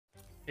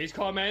He's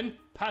coming.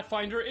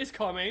 Pathfinder is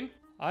coming.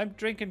 I'm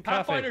drinking coffee.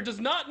 Pathfinder does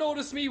not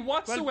notice me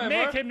whatsoever. Well,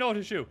 make him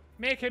notice you.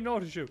 Make him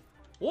notice you.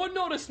 Won't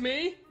notice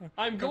me.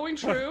 I'm going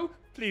through.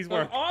 Please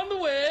work. I'm on the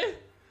way.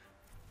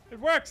 It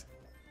works.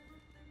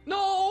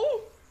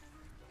 No.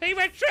 He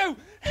went through.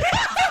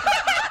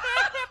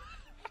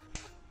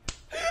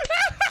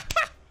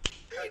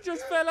 He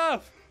just fell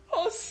off.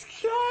 Oh,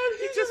 Scott.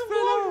 He just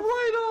fell walked off.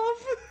 right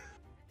off.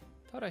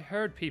 Thought I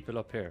heard people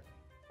up here.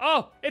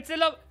 Oh, it's an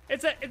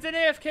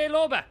AFK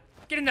Loba.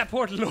 Get in that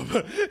portal,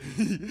 Loba.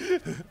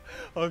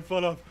 Oh,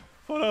 fall off.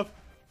 Fall off.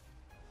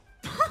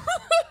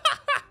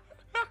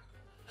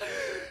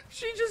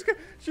 She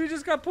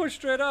just got pushed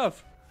straight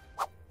off.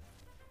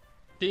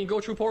 Dean,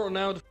 go through portal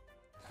now.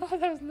 Oh,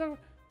 that was low.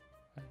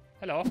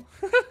 Hello.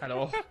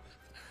 Hello.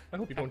 I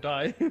hope you don't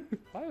die.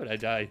 Why would I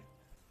die?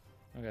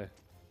 Okay.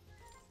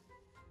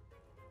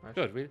 Right.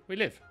 Good. We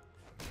live.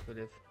 We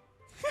live.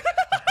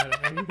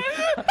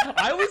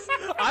 I was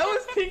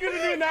thinking of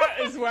doing that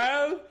as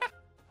well.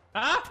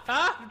 Pop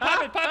that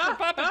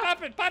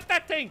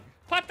thing.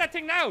 Pop that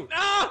thing now.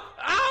 Ah!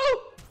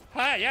 Ow!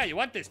 Ah, yeah, you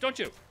want this, don't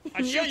you?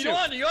 I'll shoot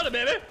Yeah, you want it,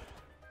 baby. In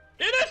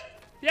it?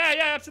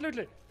 Yeah,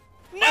 absolutely.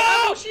 I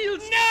have No! no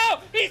shields. No!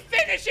 He's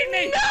finishing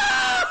me! No!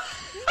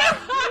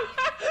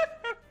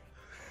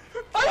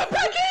 I went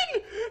back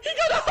in! He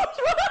got out!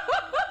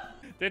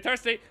 They're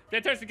thirsty.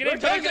 Get in.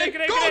 Go!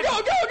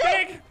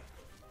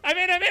 I'm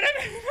in.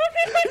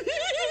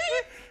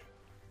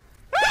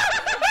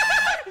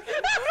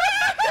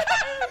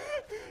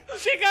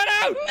 She got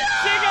out! No!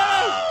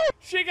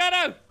 She got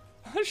out!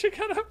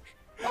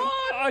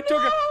 Oh, I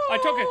took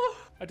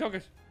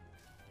it.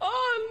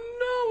 Oh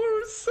no, we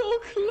were so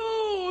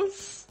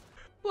close.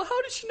 Well,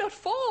 how did she not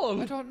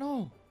fall? I don't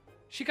know.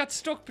 She got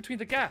stuck between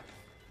the gap.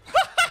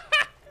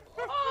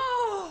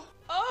 Oh!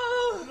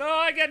 No,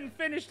 I'm getting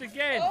finished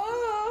again.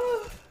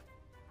 Oh!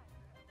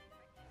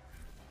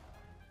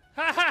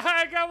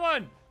 I got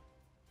one.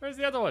 Where's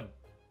the other one?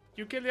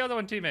 You kill the other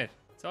one, teammate.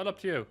 It's all up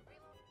to you.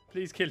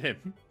 Please kill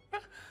him.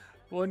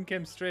 One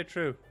came straight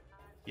through.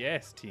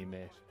 Yes,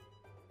 teammate.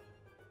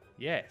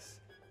 Yes.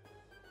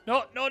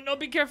 No,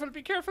 be careful.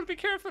 Careful, no!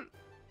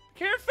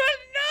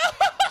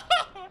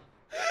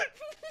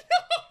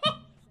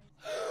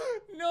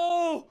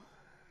 No!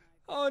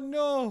 Oh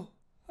no!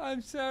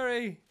 I'm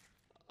sorry.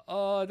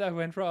 Oh, that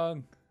went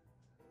wrong.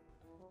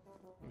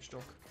 I'm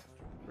stuck.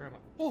 Where am I?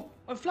 Oh,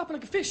 I'm flapping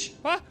like a fish.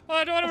 What? Oh,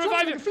 I don't want to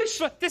revive you. Like a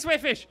fish. This way,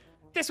 fish.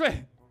 This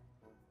way.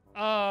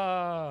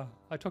 Ah,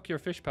 I took your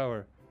fish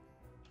power.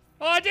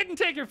 Oh, I didn't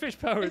take your fish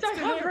power. I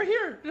have it right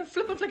here. I'm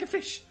flipping like a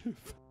fish.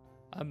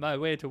 On my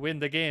way to win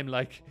the game,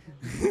 like.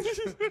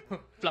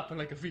 Flapping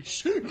like a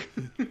fish. Get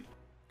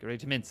ready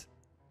to mince.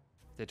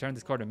 If they turn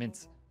this corner,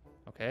 mince.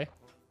 Okay.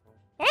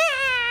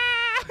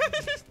 Ah!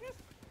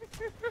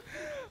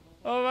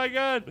 Oh my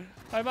god.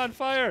 I'm on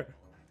fire.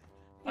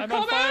 I'm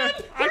on fire.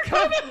 I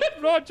can't.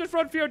 Run, just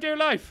run for your dear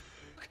life.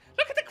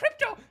 Look at the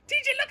crypto.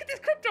 DJ, look at this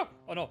crypto.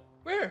 Oh no.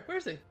 Where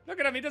is he? Look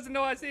at him. He doesn't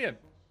know I see him.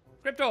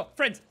 Crypto.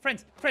 Friends.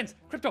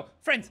 Crypto.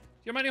 Friends.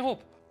 You're my only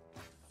hope.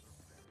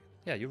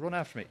 Yeah, you run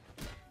after me.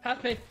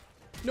 Help me.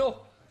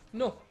 No.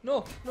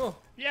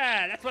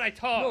 Yeah, that's what I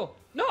thought.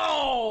 No.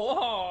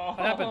 Oh.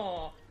 What happened?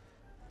 I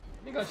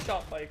think I got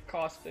shot by a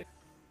caustic.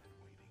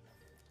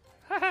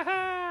 Ha ha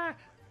ha.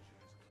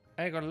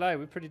 I ain't gonna lie,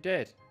 we're pretty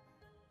dead.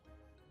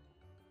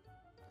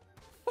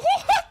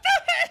 What the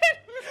hell?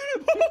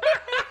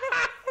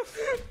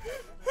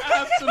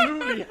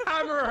 Absolutely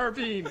hammer her,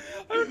 Bean.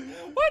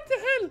 What the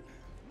hell?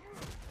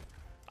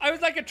 I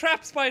was like a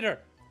trap spider.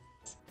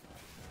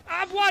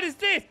 What is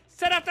this?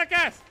 Set off that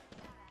gas.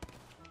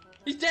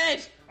 He's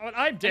dead. Oh,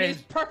 I'm dead. And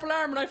he's purple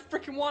armor and I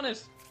freaking want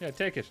it. Yeah,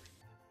 take it.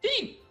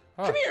 Dean,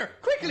 Oh. come here,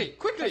 quickly.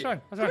 What's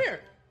wrong? Come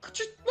here.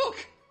 Just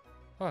look.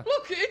 What?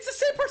 Look, it's the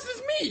same person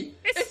as me.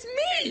 It's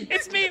me.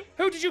 It's me.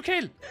 Who did you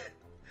kill?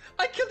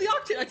 I killed the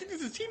Octane. I think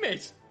this is his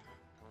teammate.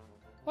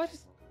 What?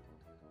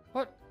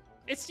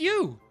 It's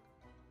you.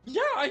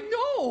 Yeah, I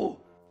know.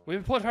 We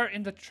will put her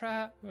in the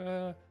trap.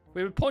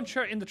 We will punch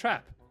her in the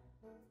trap.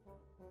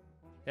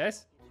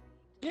 Yes?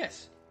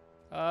 Yes.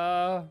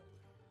 Do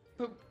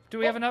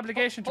we have an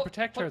obligation to oh,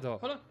 protect her, though?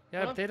 Hold on. Yeah,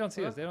 hold but on, they don't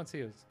see hold us. They don't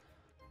see us.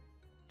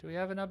 Do we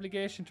have an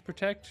obligation to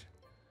protect?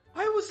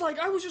 I was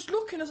just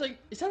looking. I was like,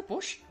 is that a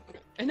bush?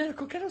 And then I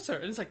could get us her,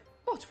 and it's like,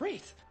 oh, it's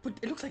Wraith. But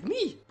it looks like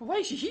me. But why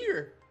is she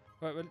here?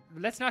 Well,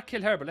 let's not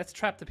kill her, but let's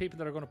trap the people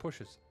that are going to push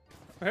us.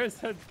 Where's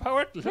the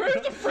portal? Where's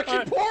the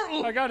freaking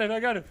portal? I got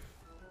it.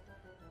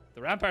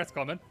 The rampart's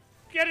coming.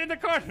 Get in the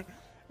corner.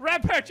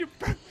 Rampart, you...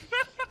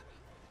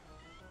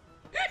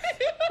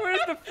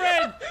 Where's the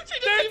friend?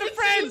 There's the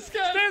friend.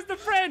 There's the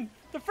friend.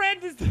 The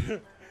friend is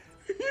there.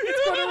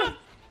 It's gonna...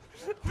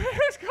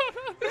 Where's going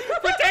on?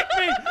 Protect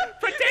me.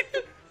 Protect...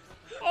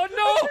 Oh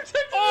no.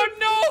 Oh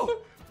no. No.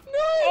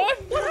 Oh,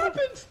 no. What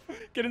happened?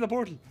 Get in the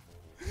portal.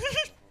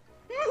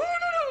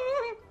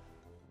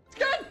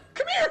 Scan,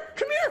 come here.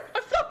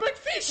 I flop like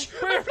fish.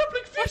 Where?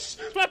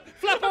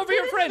 Flap over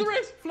your friend.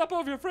 Flap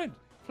over your friend.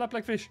 Flap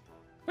like fish.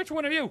 Which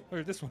one are you?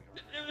 Or this one?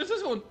 It's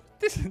this one.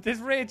 This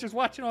rage is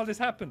watching all this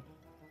happen.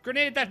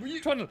 Grenade that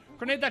tunnel.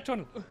 Grenade that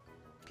tunnel.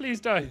 Please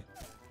die.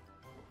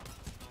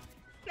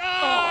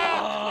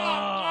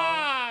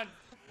 Oh!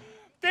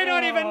 They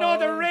don't even know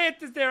the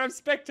Wraith is there. I'm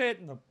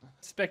spectating them.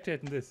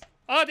 Spectating this.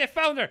 Oh, they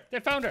found her. They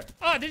found her.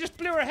 Oh, they just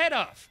blew her head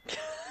off.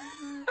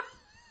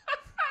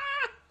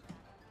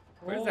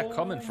 Where's that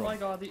coming from? Oh my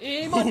god, the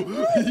aim!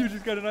 You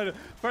just got another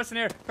person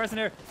here. Person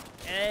here.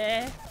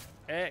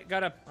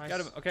 Got him. Nice.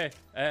 Got him. Okay.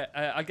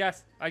 I'll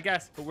guess,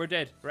 but we're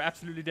dead. We're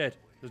absolutely dead.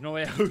 There's no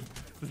way out.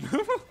 There's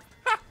no...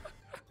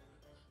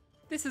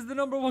 This is the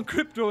 #1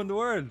 crypto in the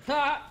world.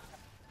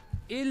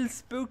 Il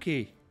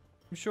Spooky.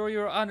 I'm sure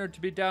you're honored to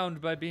be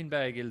downed by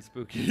BeanBag, Il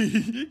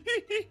Spooky.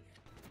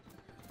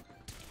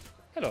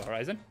 Hello,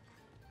 Horizon.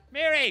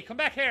 Mary, come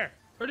back here.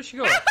 Where did she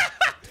go?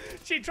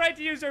 She tried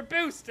to use her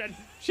boost and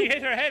she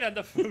hit her head on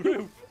the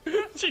roof.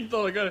 She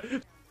thought I got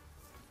it.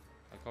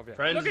 I'll cover you.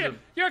 Friends Look at him.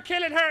 You're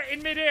killing her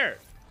in midair.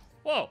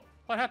 Whoa,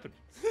 what happened?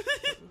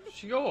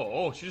 She go?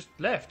 Oh, she just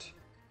left.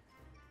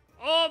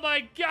 Oh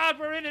my god,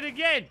 we're in it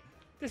again.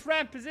 This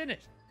ramp is in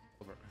it.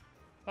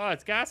 Oh,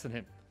 it's gassing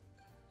him.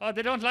 Oh,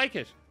 they don't like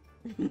it.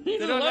 He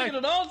doesn't like it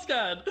at all,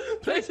 Scan.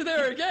 Place it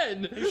there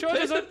again. Sure,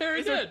 Place it there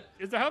again.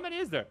 Is there, how many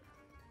is there?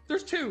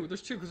 There's two,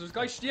 because there's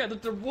guys, yeah,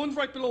 the one's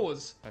right below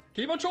us.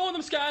 Keep on throwing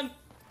them, Scan.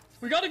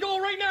 We gotta go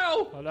right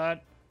now. Hold on.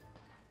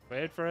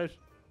 Wait for it.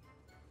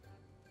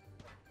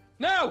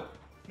 Now.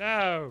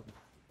 Now.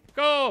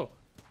 Go.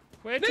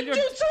 Wait till you're...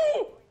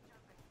 Ninjutsu!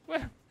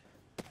 Where?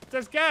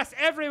 There's gas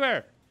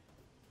everywhere.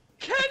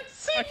 Can't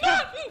see I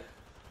can't- nothing.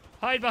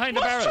 Hide behind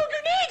the What's barrel. your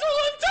grenade while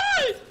I'm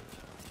dead?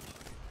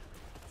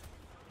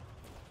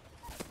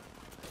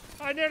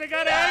 I nearly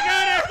got it. I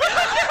got her.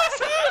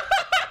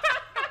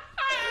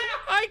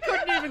 I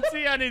couldn't even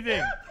see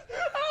anything.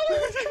 Oh,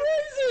 that's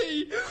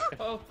crazy.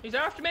 Oh, he's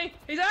after me.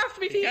 He's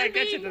after me. Can't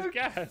get you this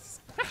gas.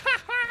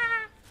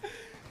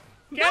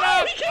 Get No,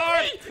 out he killed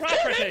our me.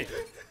 property.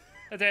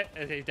 That's it.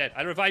 Okay, he's dead.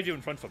 I'll revive you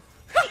in front of him.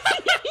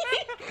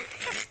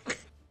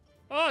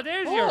 Oh,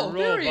 there's your robot.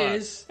 There he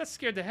is. That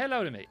scared the hell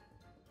out of me.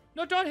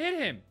 No, don't hit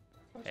him.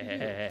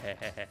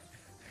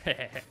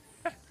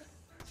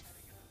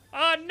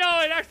 Oh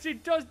no, it actually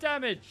does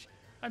damage.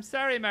 I'm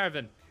sorry,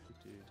 Marvin.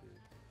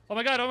 Oh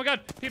my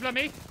god, people on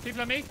me,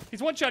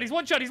 He's one shot. I'm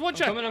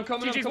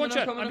coming.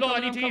 I'm low, I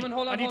need heal.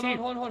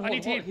 I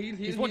need heal.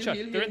 He's one shot.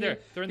 They're in there.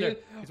 Come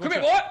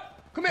here, boy.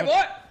 Come here,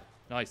 boy.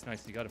 Nice,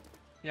 you got him.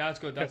 Yeah, that's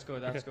good.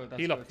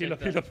 Heal up. Heal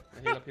up. Is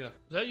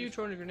that you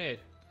throwing a grenade?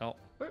 No.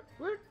 Where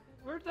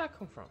did that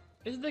come from?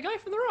 Is it the guy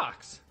from the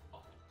rocks?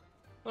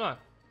 Hold on.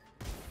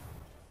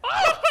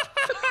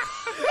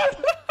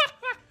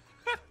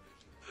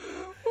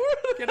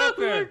 Where Get the up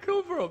hell there. did that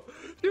come from?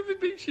 Do you have a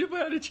big ship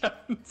by any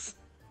chance?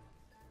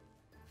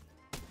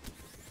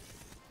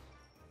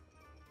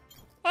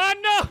 Oh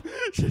no!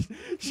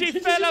 She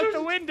fell out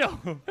the window.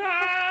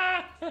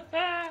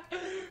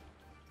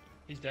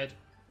 He's dead.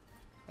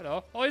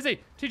 Hello. Oh, is he?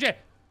 TJ,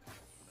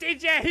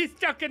 he's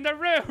stuck in the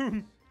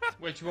room.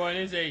 Which one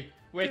is he?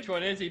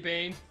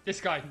 Bean? This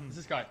guy.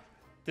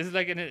 This is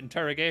like an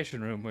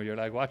interrogation room where you're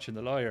like watching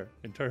the lawyer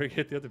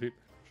interrogate the other people.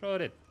 Throw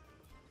it in.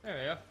 There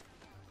we go.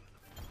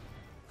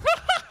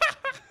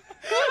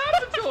 What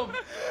happened to him?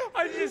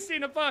 I've just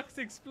seen a box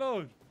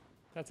explode.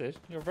 That's it.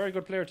 You're a very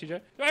good player, TJ.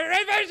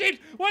 Reverse it!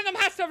 One of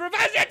them has to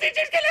reverse it!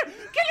 TJ, kill her!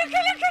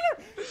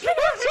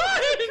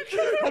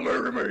 Come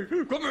here to me!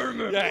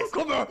 Yes.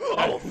 Come here!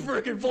 I will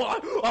freaking fly!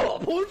 I will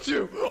punch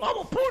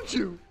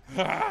you!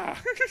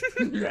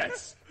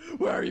 Yes!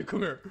 Where are you?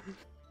 Come here!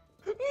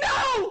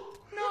 No!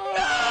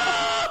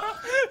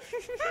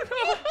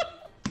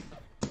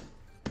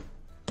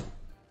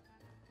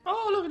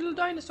 Oh, look, a little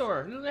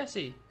dinosaur, little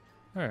Nessie.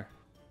 Where?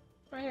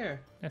 Right here.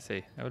 Let's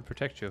see. I will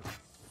protect you.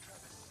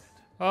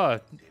 Oh,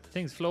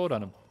 things flowed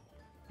on him.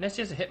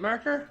 Nessie has a hit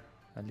marker?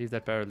 I'll leave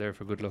that barrel there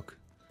for good luck.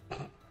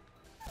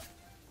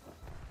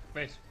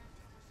 Wait.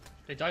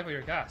 They died by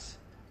your gas.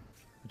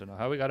 I don't know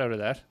how we got out of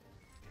that.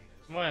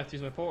 I might have to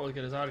use my portal to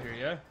get us out of here,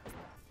 yeah?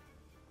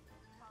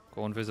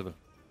 Go invisible.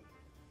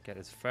 Get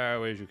as far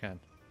away as you can.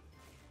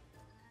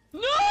 No!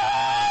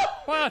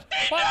 What?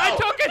 No! I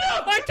took it!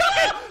 No! I took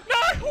it! No!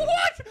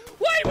 What?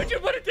 Why would you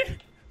put it there?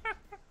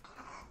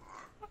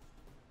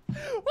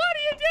 What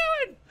are you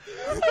doing?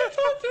 I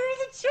thought there was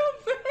a jump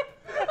there!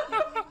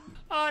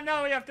 Oh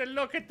no, we have to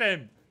look at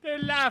them. They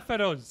laugh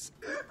at us.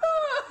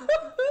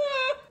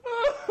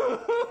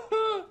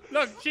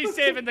 Look, she's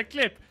saving the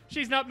clip.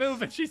 She's not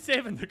moving. She's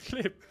saving the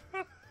clip.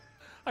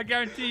 I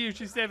guarantee you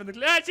she's saving the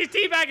clip. Ah, she's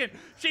teabagging.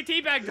 She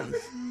teabagged us.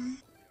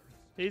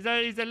 He's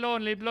a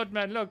lonely blood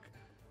man. Look,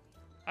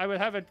 I will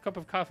have a cup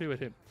of coffee with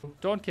him.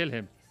 Don't kill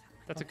him.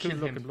 That's a cool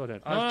looking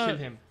bloodhound. I'll kill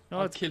him.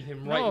 I'll kill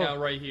him right now,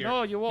 right here.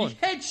 No, you won't. He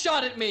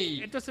headshot at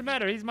me. It doesn't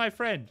matter. He's my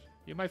friend.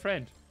 You're my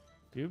friend.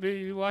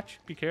 You watch.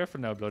 Be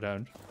careful now,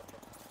 bloodhound.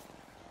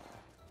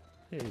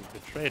 Hey, you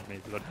betrayed me,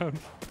 bloodhound.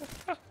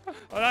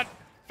 Hold on.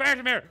 Fire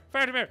him here.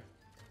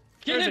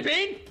 Kill him,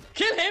 Bean.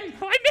 Kill him.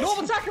 I missed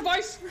Noble him.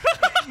 sacrifice.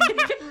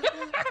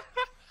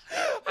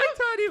 I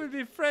thought he would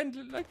be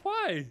friendly. Like,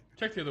 why?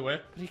 Check the other way.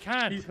 But he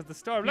can't because the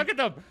storm. Look at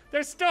them.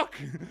 They're stuck.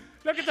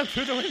 Look at them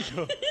through the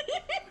window.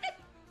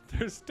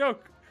 They're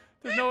stuck.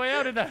 There's no way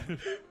out of that.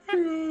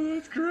 Oh,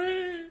 that's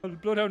great. Well, the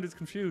Bloodhound is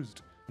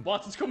confused.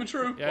 Watson's coming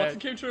through. Yeah. Watson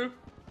came through.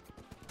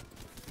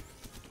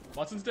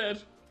 Watson's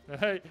dead.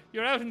 Hey,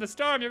 you're out in the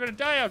storm. You're going to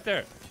die out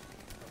there.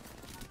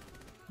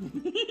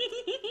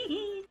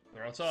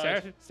 They're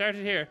outside. Start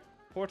it here.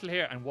 Portal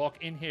here and walk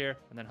in here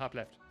and then hop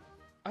left.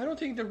 I don't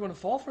think they're going to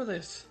fall for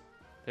this.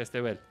 Yes,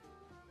 they will.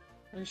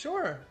 Are you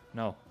sure?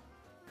 No.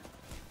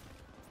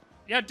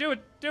 Yeah, do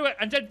it,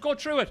 and then go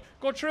through it.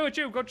 Go through it,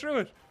 go through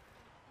it.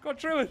 Go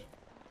through it.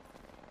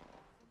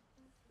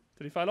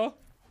 Did he follow?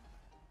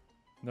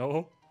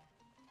 No.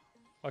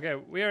 Okay,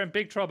 we are in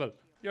big trouble.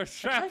 You're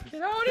trapped.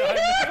 Get out of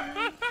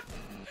here!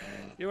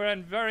 You are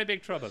in very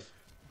big trouble.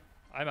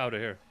 I'm out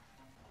of here.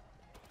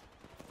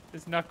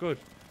 This is not good.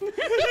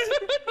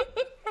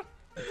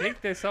 I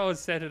think they saw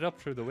us set it up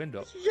through the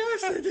window.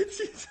 Yes, I did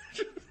see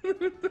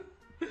it.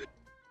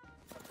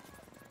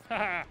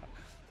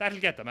 That'll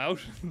get them out.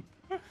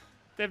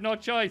 They have no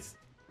choice.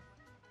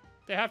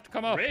 They have to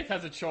come up. Wraith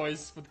has a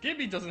choice, but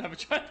Gibby doesn't have a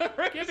choice.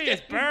 Gibby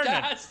is burning.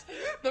 Gassed.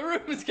 The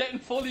room is getting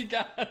fully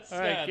gassed.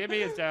 Alright, man.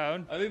 Gibby is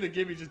down. I think the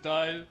Gibby just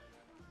died.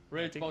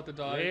 Wraith's about to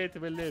die. Wraith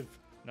will live.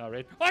 No,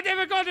 Wraith. Oh, they have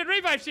a golden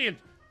revive shield.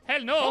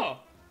 Hell no.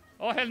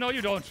 Oh, hell no,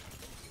 you don't.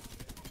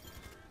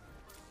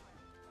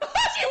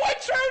 She went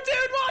through,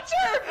 dude. Watch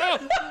her. Oh,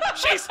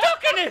 she's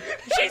stuck in it.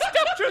 She's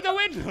stuck through the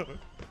window.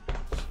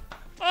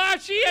 Oh,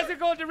 she has a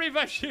golden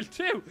revive shield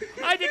too.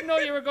 I didn't know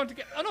you were going to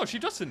get. Oh no, she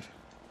doesn't.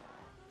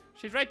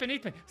 She's right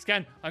beneath me.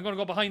 Scan, I'm going to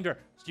go behind her.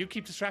 So you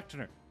keep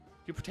distracting her.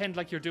 You pretend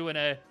like you're doing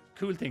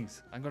cool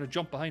things. I'm going to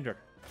jump behind her.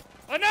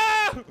 Oh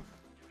no!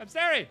 I'm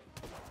sorry.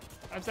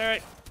 I'm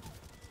sorry.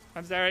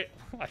 I'm sorry.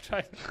 I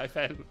tried. I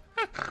fell.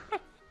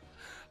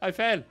 I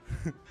fell.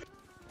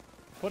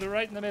 Put it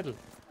right in the middle.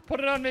 Put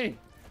it on me.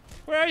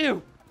 Where are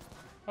you?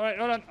 Alright,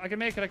 hold on. I can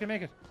make it. I can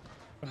make it.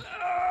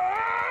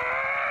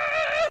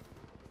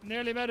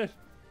 Nearly made it.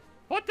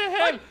 What the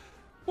hell?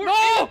 We're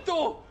No! in it,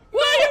 though.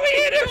 Why do we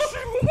hit it?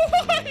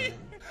 Why?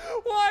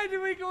 Why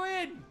do we go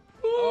in?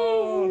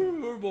 Oh,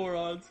 we're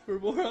morons. We're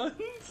morons.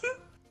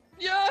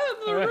 Yeah,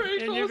 they're Alright, very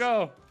in close. you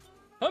go.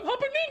 I'm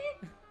hopping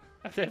in.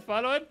 Are they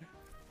following?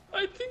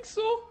 I think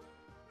so.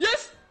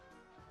 Yes.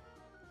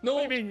 No.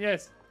 What do you mean,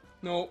 yes?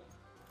 No.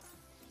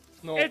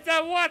 No. It's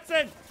a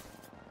Watson!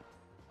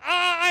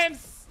 Ah, I am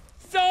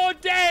so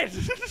dead!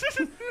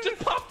 Just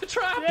pop the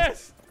trap.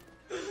 Yes!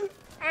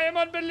 I am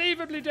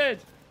unbelievably dead.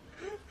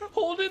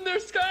 Hold in there,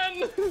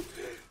 Scan.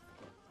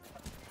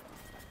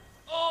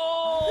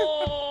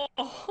 Oh!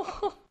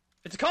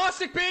 It's a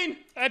caustic, Bean.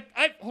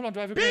 Hold on, do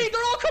I have a Bean, grenade?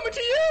 they're all coming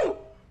to you.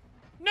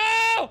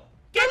 No!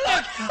 Get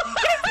them!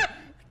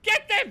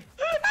 Get them!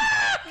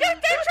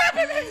 Get them!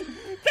 Trapping me!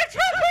 They're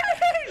trapping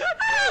me!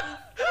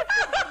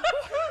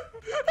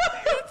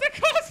 It's a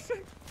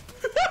caustic!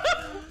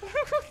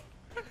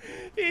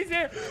 He's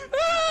here!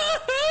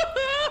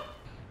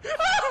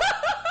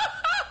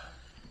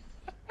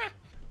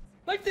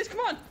 Like this, come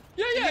on.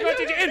 Yeah.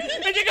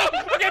 In you go!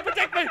 Okay,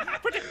 protect me! No!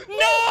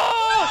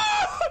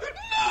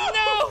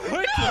 No!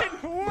 It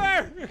didn't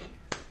work!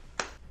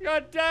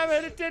 God damn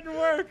it, it didn't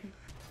work!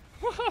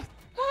 What?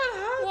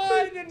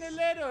 Why didn't it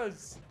let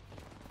us?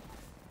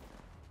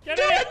 Get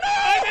in it!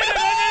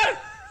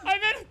 I'm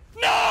in it!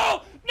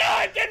 No! No,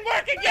 it didn't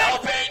work again!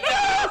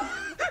 No!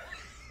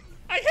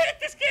 I hate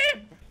this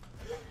game!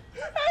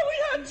 We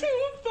had two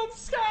of them,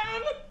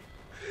 Scan.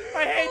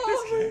 I hate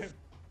this game!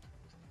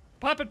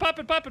 Pop it!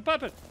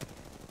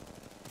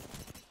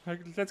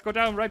 Let's go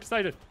down right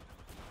beside it.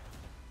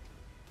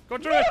 Go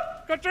through it!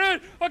 Go through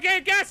it!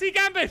 Okay, gassy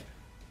gambit!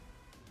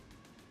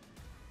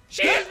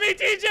 Shield me,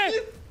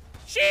 TJ!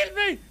 Shield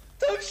me!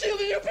 I'm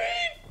shielding you,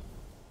 Bean.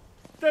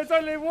 There's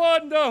only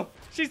one though!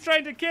 She's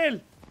trying to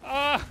kill!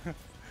 Ah!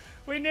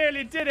 We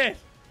nearly did it!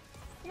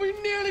 We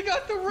nearly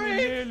got the We Wraith.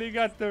 nearly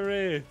got the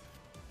Wraith.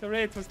 The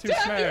Wraith was too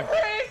Damn smart. you,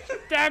 Wraith.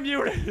 Damn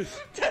you,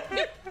 Wraith! Damn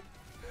you.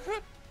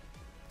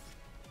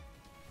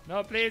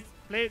 No, please.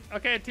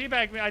 Okay,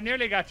 teabag me. I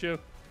nearly got you.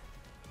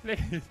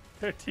 Please.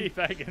 They're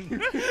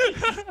teabagging.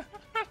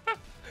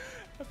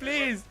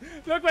 Please.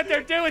 Look what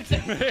they're doing to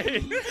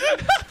me.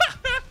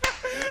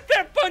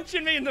 They're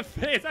punching me in the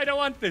face. I don't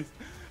want this.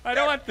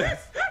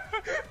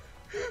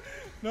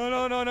 No.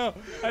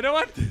 I don't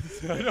want this.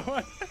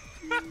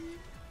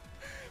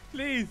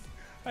 Please.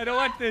 I don't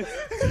want this.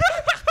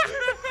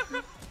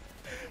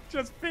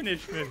 Just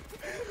finish me.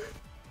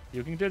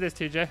 You can do this,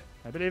 TJ.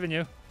 I believe in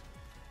you.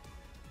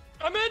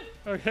 I'm in.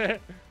 Okay.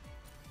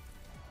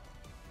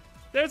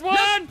 There's one!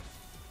 Yes.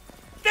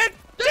 There's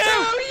two!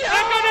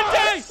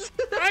 Yes.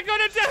 I'm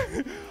gonna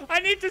die! I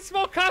need to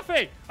smoke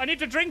coffee! I need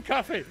to drink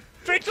coffee!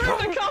 Drink the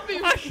coffee.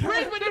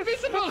 Wraith went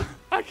invisible.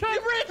 I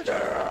can't Wraith.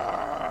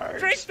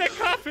 drink the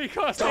coffee,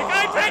 Caustic!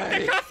 I drank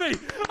the coffee!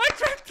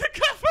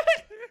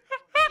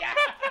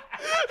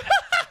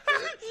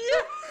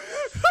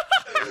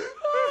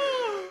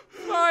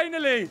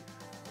 Finally!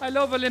 I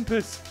love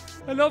Olympus!